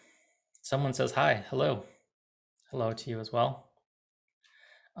 dun. Someone says hi. Hello. Hello to you as well.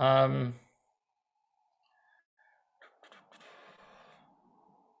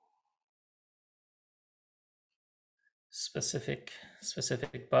 Specific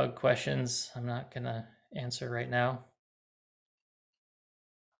bug questions I'm not gonna answer right now.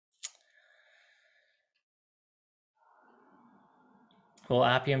 Will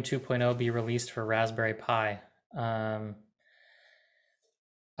Appium 2.0 be released for Raspberry Pi?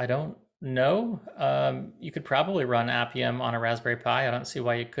 I don't know. You could probably run Appium on a Raspberry Pi. I don't see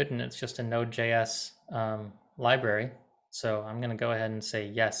why you couldn't. It's just a Node.js library. So I'm gonna go ahead and say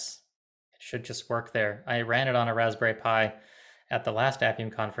yes. It should just work there. I ran it on a Raspberry Pi at the last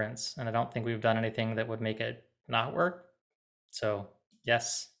Appium conference, and I don't think we've done anything that would make it not work. So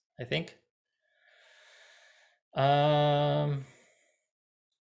yes, I think.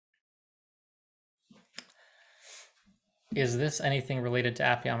 Is this anything related to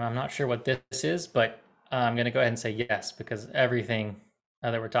Appium? I'm not sure what this is, but I'm going to go ahead and say yes, because everything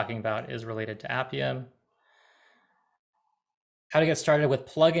that we're talking about is related to Appium. How to get started with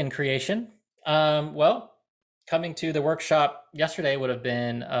plugin creation? Well, coming to the workshop yesterday would have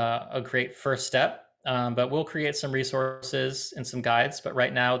been a great first step. But we'll create some resources and some guides. But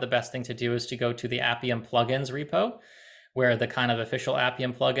right now, the best thing to do is to go to the Appium plugins repo, where the kind of official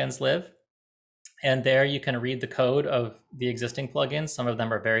Appium plugins live. And there you can read the code of the existing plugins. Some of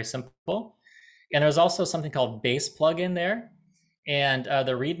them are very simple. And there's also something called base plugin there. And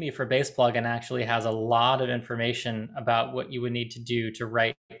the README for base plugin actually has a lot of information about what you would need to do to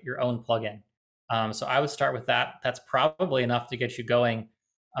write your own plugin. So I would start with that. That's probably enough to get you going.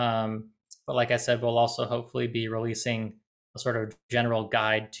 But like I said, we'll also hopefully be releasing a sort of general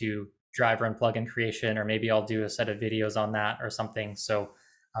guide to driver and plugin creation, or maybe I'll do a set of videos on that or something. So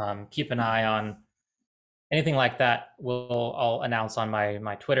keep an eye on anything like that. I'll announce on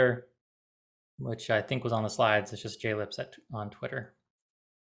my Twitter, which I think was on the slides. It's just jlips on Twitter.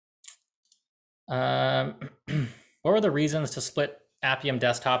 What were the reasons to split Appium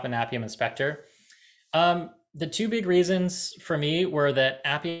Desktop and Appium Inspector? The two big reasons for me were that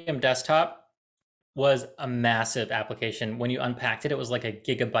Appium Desktop was a massive application. When you unpacked it, it was like a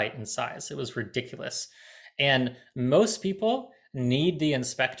gigabyte in size. It was ridiculous. And most people need the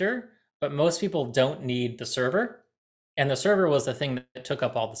inspector, but most people don't need the server. And the server was the thing that took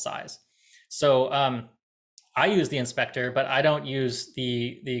up all the size. So I use the inspector, but I don't use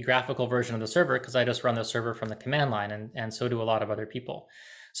the graphical version of the server because I just run the server from the command line, and so do a lot of other people.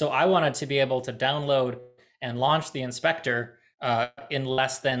 So I wanted to be able to download and launch the inspector in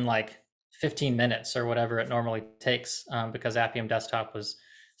less than like 15 minutes or whatever it normally takes, because Appium Desktop was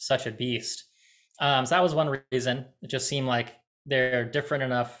such a beast. So that was one reason. It just seemed like they're different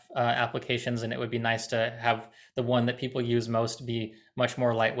enough applications, and it would be nice to have the one that people use most be much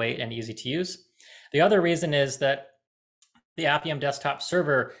more lightweight and easy to use. The other reason is that the Appium Desktop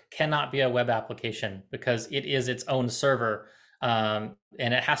server cannot be a web application because it is its own server, and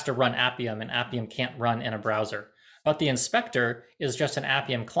it has to run Appium, and Appium can't run in a browser. But the inspector is just an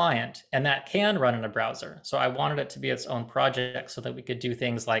Appium client, and that can run in a browser. So I wanted it to be its own project so that we could do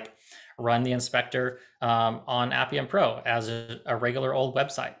things like run the inspector on Appium Pro as a regular old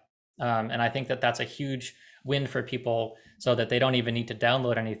website. And I think that that's a huge win for people, so that they don't even need to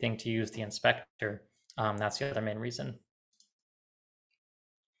download anything to use the inspector. That's the other main reason.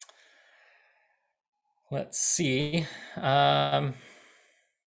 Let's see.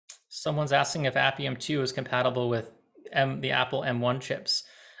 Someone's asking if Appium 2 is compatible with the Apple M1 chips.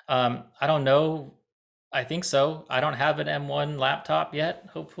 I don't know. I think so. I don't have an M1 laptop yet,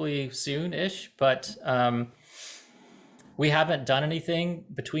 hopefully soon-ish, but we haven't done anything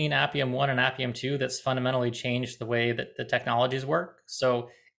between Appium 1 and Appium 2 that's fundamentally changed the way that the technologies work. So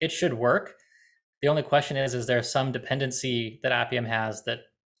it should work. The only question is there some dependency that Appium has that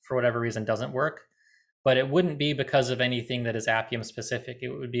for whatever reason doesn't work? But it wouldn't be because of anything that is Appium specific. It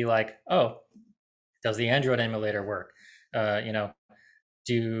would be like, oh, does the Android emulator work?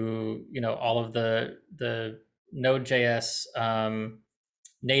 Do all of the Node.js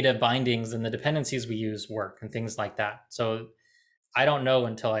native bindings and the dependencies we use work and things like that. So I don't know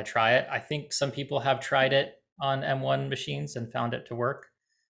until I try it. I think some people have tried it on M1 machines and found it to work,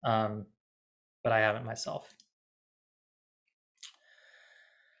 but I haven't myself.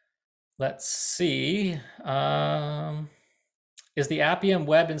 Let's see. Is the Appium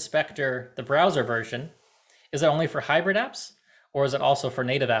Web Inspector, the browser version, is it only for hybrid apps, or is it also for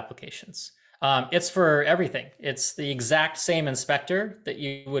native applications? It's for everything. It's the exact same inspector that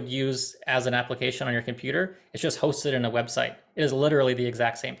you would use as an application on your computer. It's just hosted in a website. It is literally the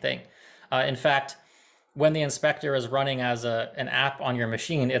exact same thing. In fact, when the inspector is running as an app on your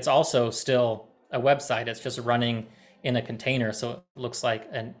machine, it's also still a website. It's just running in a container, so it looks like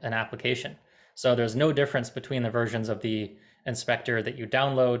an application. So there's no difference between the versions of the inspector that you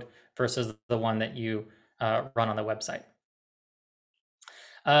download versus the one that you run on the website.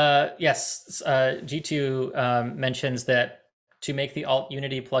 Yes, G2 mentions that to make the Alt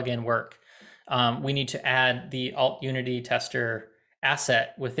Unity plugin work, we need to add the Alt Unity tester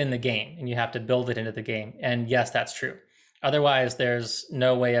asset within the game, and you have to build it into the game. And yes, that's true. Otherwise, there's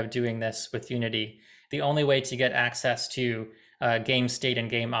no way of doing this with Unity. The only way to get access to game state and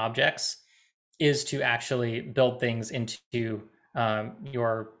game objects is to actually build things into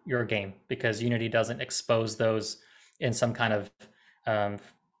your game, because Unity doesn't expose those in some kind of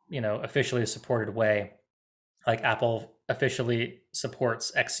officially supported way. Like Apple officially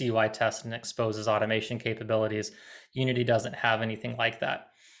supports XCUI test and exposes automation capabilities. Unity doesn't have anything like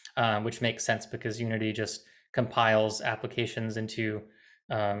that, which makes sense because Unity just compiles applications into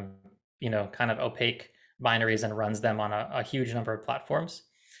kind of opaque binaries and runs them on a huge number of platforms.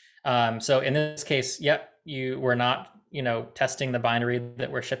 So in this case, we're not testing the binary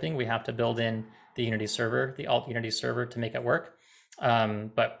that we're shipping. We have to build in the Unity server, the alt Unity server, to make it work.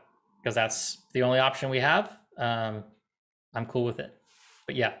 But because that's the only option we have, I'm cool with it.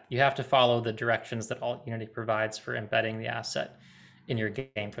 But yeah, you have to follow the directions that alt Unity provides for embedding the asset in your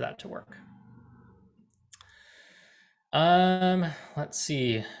game for that to work. Let's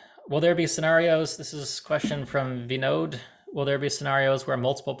see. Will there be scenarios? This is a question from Vinod. Will there be scenarios where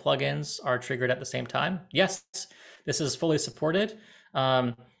multiple plugins are triggered at the same time? Yes, this is fully supported.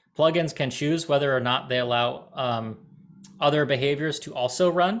 Plugins can choose whether or not they allow other behaviors to also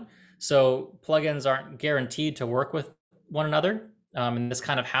run. So plugins aren't guaranteed to work with one another. And this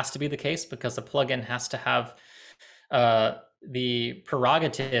kind of has to be the case because the plugin has to have the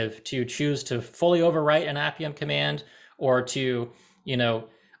prerogative to choose to fully overwrite an Appium command, or to,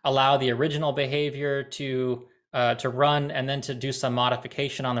 allow the original behavior to run and then to do some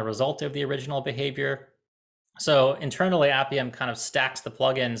modification on the result of the original behavior. So internally, Appium kind of stacks the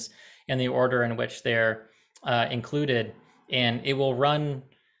plugins in the order in which they're included, and it will run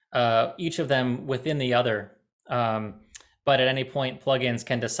each of them within the other. But at any point, plugins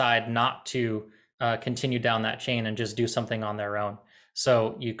can decide not to continue down that chain and just do something on their own.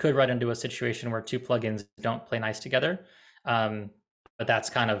 So you could run into a situation where two plugins don't play nice together. But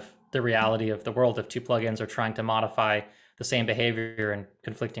that's kind of the reality of the world. If two plugins are trying to modify the same behavior in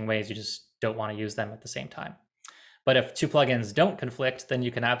conflicting ways, you just don't want to use them at the same time. But if two plugins don't conflict, then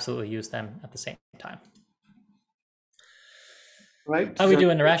you can absolutely use them at the same time. Right. How are we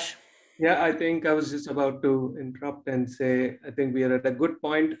doing, Naresh? Yeah, I think I was just about to interrupt and say, I think we are at a good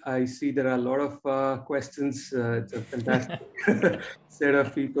point. I see there are a lot of questions. It's a fantastic set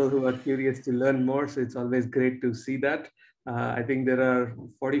of people who are curious to learn more. So it's always great to see that. I think there are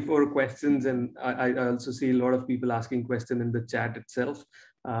 44 questions, and I also see a lot of people asking questions in the chat itself.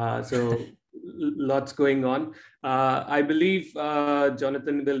 So lots going on. I believe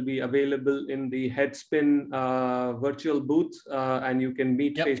Jonathan will be available in the Headspin virtual booth, and you can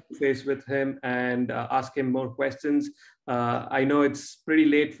meet face to face with him and ask him more questions. I know it's pretty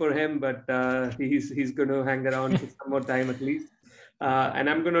late for him, but he's going to hang around for some more time at least. And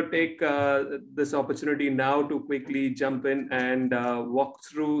I'm going to take this opportunity now to quickly jump in and walk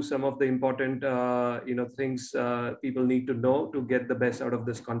through some of the important things people need to know to get the best out of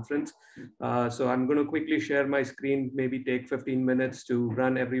this conference. So I'm going to quickly share my screen, maybe take 15 minutes to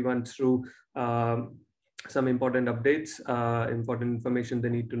run everyone through some important updates, important information they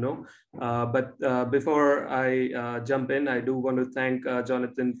need to know. But before I jump in, I do want to thank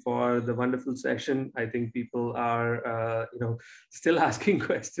Jonathan for the wonderful session. I think people are, still asking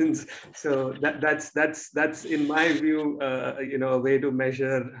questions. So that's in my view, a way to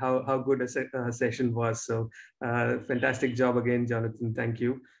measure how good a session was. So fantastic job again, Jonathan. Thank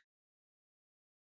you.